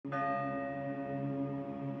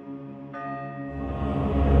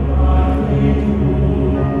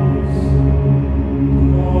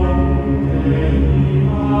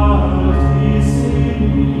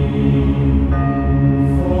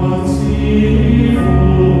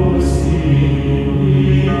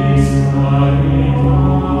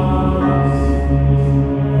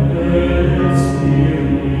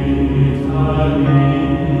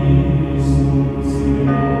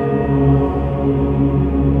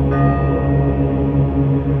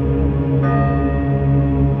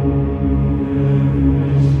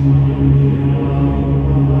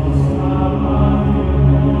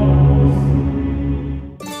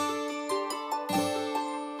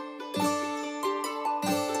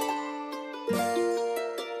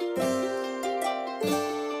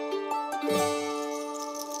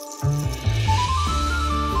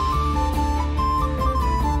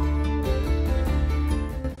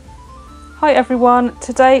Hi everyone,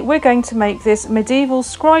 today we're going to make this medieval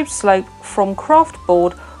scribe slope from craft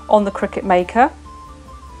board on the Cricut Maker.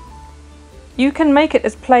 You can make it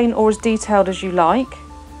as plain or as detailed as you like,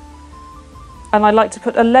 and I like to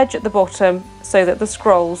put a ledge at the bottom so that the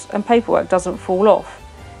scrolls and paperwork doesn't fall off.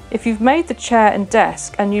 If you've made the chair and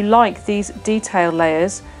desk and you like these detail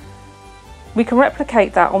layers, we can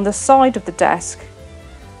replicate that on the side of the desk,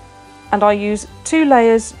 and I use 2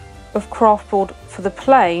 layers of craft board for the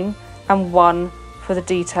plain and 1 for the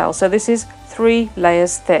detail. So this is 3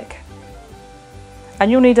 layers thick,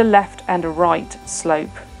 and you'll need a left and a right slope.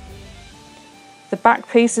 The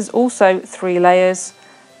back piece is also 3 layers,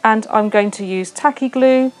 and I'm going to use tacky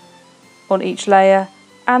glue on each layer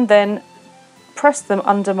and then press them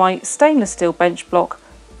under my stainless steel bench block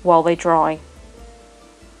while they dry.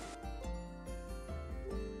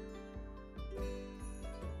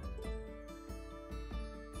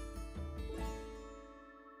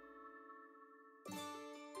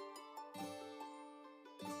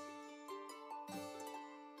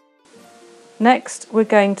 Next, we're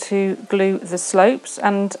going to glue the slopes,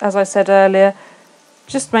 and as I said earlier,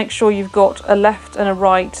 just make sure you've got a left and a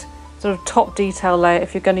right sort of top detail layer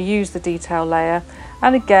if you're going to use the detail layer,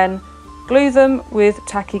 and again glue them with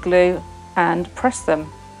tacky glue and press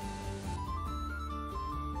them.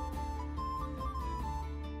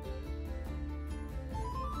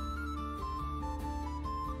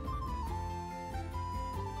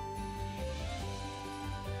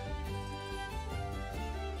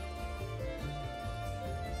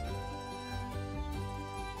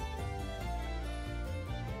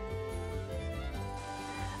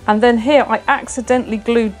 And then here I accidentally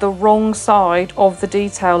glued the wrong side of the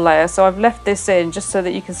detail layer, so I've left this in just so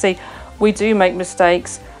that you can see we do make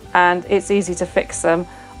mistakes and it's easy to fix them.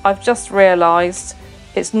 I've just realised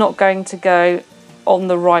it's not going to go on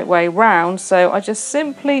the right way round, so I just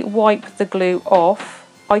simply wipe the glue off.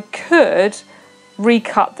 I could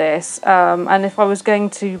recut this, and if I was going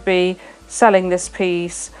to be selling this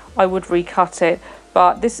piece I would recut it,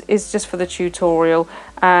 but this is just for the tutorial,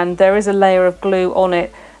 and there is a layer of glue on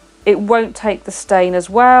it. It won't take the stain as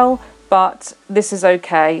well, but this is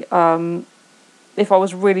okay. If I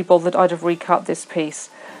was really bothered, I'd have recut this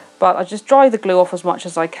piece. But I just dry the glue off as much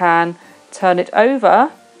as I can, turn it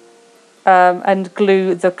over, and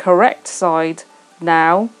glue the correct side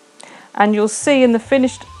now. And you'll see in the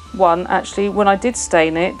finished one, actually, when I did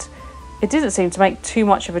stain it, it didn't seem to make too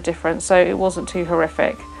much of a difference, so it wasn't too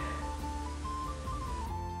horrific.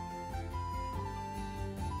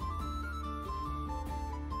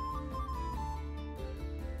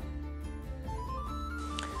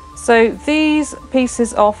 So these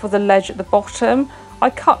pieces are for the ledge at the bottom.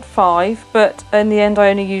 I cut 5, but in the end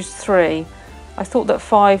I only used 3. I thought that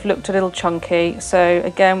 5 looked a little chunky, so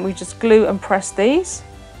again we just glue and press these.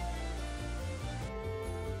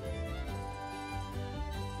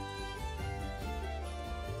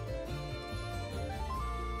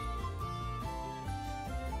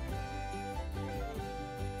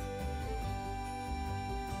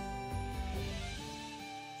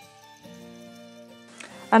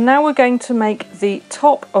 And now we're going to make the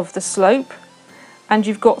top of the slope, and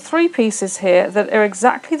you've got 3 pieces here that are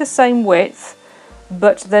exactly the same width,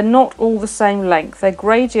 but they're not all the same length. They're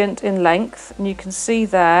gradient in length, and you can see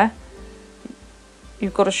there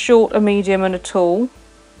you've got a short, a medium and a tall.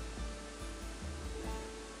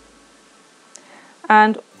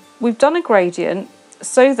 And we've done a gradient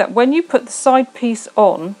so that when you put the side piece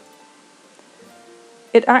on,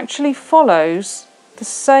 it actually follows the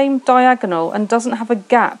same diagonal and doesn't have a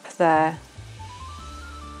gap there.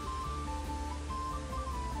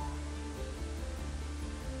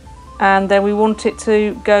 And then we want it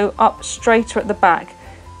to go up straighter at the back.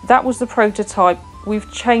 That was the prototype.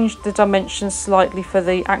 We've changed the dimensions slightly for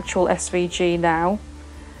the actual SVG now.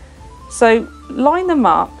 So line them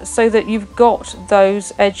up so that you've got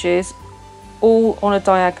those edges all on a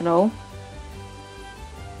diagonal.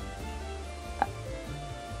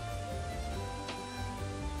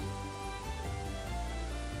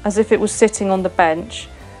 As if it was sitting on the bench,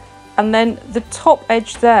 and then the top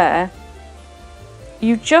edge there,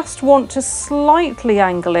 you just want to slightly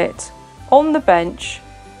angle it on the bench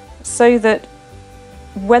so that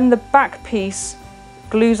when the back piece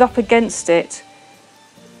glues up against it,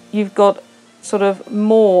 you've got sort of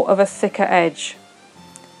more of a thicker edge.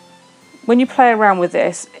 When you play around with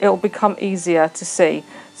this, it'll become easier to see.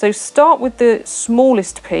 So start with the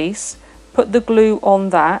smallest piece, put the glue on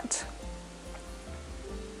that.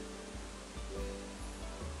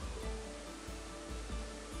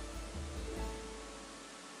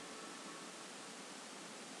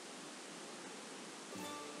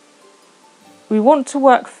 we want to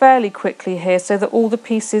work fairly quickly here so that all the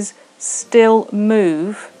pieces still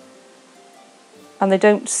move and they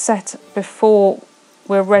don't set before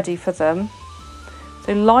we're ready for them.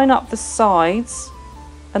 So line up the sides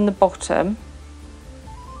and the bottom.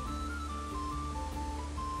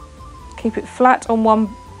 Keep it flat on one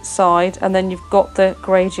side and then you've got the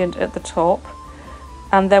gradient at the top.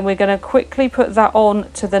 And then we're going to quickly put that on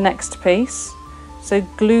to the next piece. So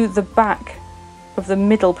glue the back of the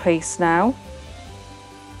middle piece now.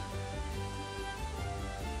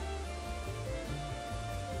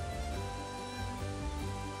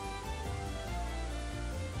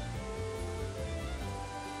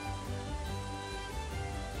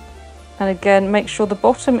 And again, make sure the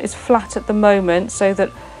bottom is flat at the moment so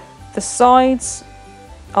that the sides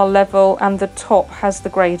are level and the top has the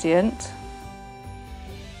gradient.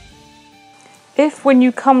 If when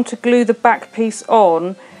you come to glue the back piece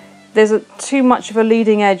on, there's too much of a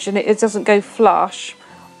leading edge and it doesn't go flush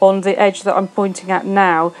on the edge that I'm pointing at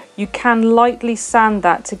now, you can lightly sand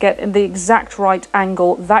that to get in the exact right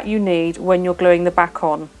angle that you need when you're gluing the back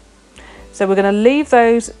on. So we're going to leave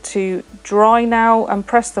those to dry now and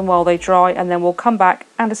press them while they dry, and then we'll come back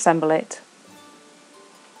and assemble it.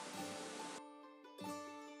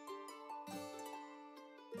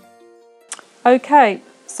 Okay,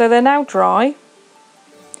 so they're now dry.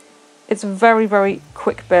 It's a very, very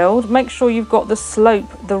quick build. Make sure you've got the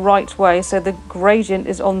slope the right way, so the gradient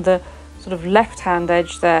is on the sort of left-hand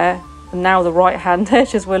edge there, and now the right-hand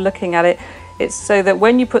edge as we're looking at it. It's so that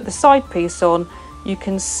when you put the side piece on, you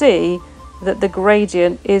can see that the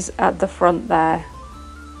gradient is at the front there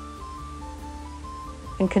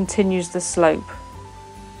and continues the slope.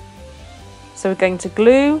 So we're going to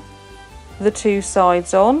glue the two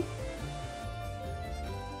sides on.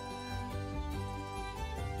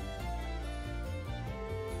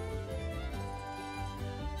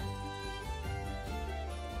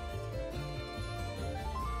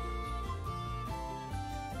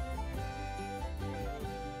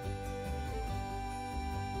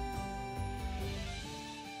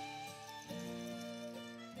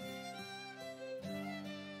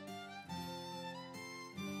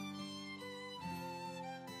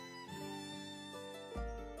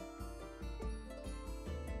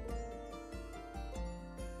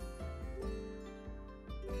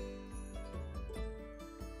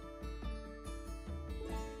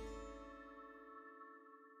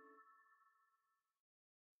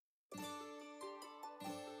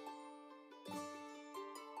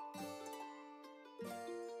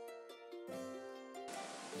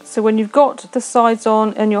 So when you've got the sides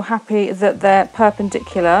on and you're happy that they're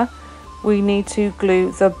perpendicular, we need to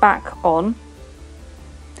glue the back on.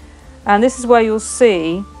 And this is where you'll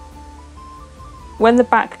see when the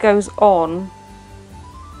back goes on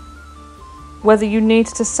whether you need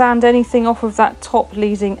to sand anything off of that top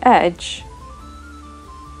leading edge.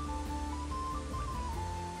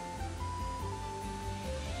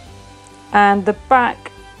 And the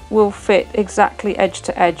back will fit exactly edge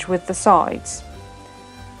to edge with the sides.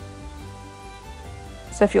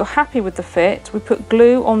 So if you're happy with the fit, we put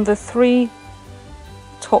glue on the 3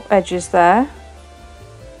 top edges there.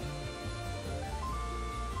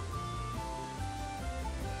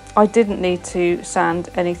 I didn't need to sand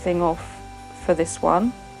anything off for this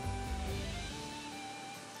one.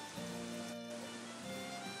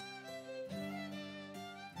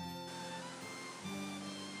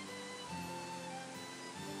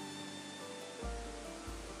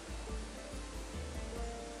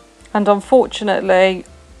 And unfortunately,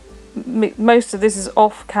 most of this is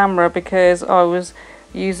off camera because I was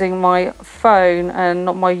using my phone and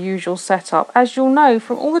not my usual setup, as you'll know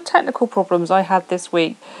from all the technical problems I had this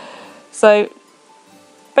week. So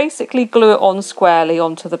basically glue it on squarely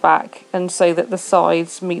onto the back, and so that the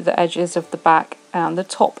sides meet the edges of the back and the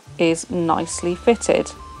top is nicely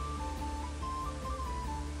fitted.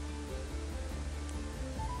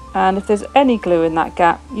 And if there's any glue in that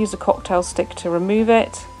gap, use a cocktail stick to remove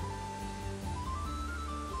it.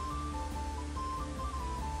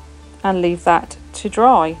 And leave that to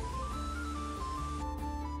dry.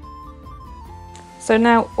 So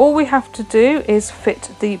now all we have to do is fit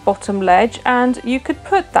the bottom ledge, and you could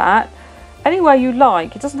put that anywhere you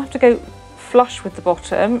like. It doesn't have to go flush with the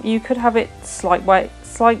bottom. You could have it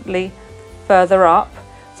slightly further up.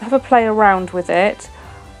 So have a play around with it.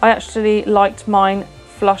 I actually liked mine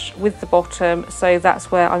flush with the bottom, so that's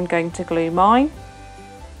where I'm going to glue mine.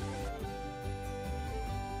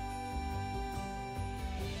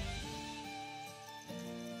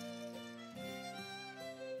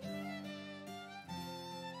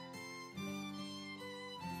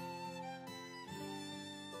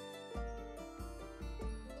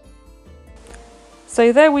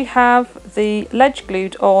 So there we have the ledge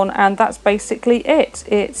glued on, and that's basically it.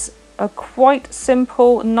 It's a quite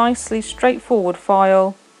simple, nicely straightforward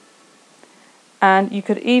file, and you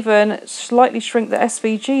could even slightly shrink the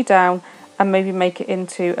SVG down and maybe make it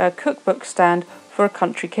into a cookbook stand for a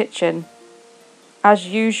country kitchen. As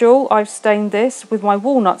usual, I've stained this with my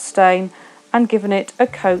walnut stain and given it a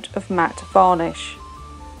coat of matte varnish.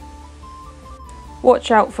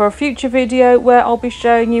 Watch out for a future video where I'll be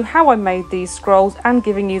showing you how I made these scrolls and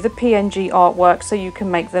giving you the PNG artwork so you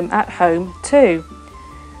can make them at home too.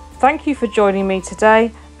 Thank you for joining me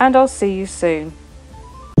today, and I'll see you soon.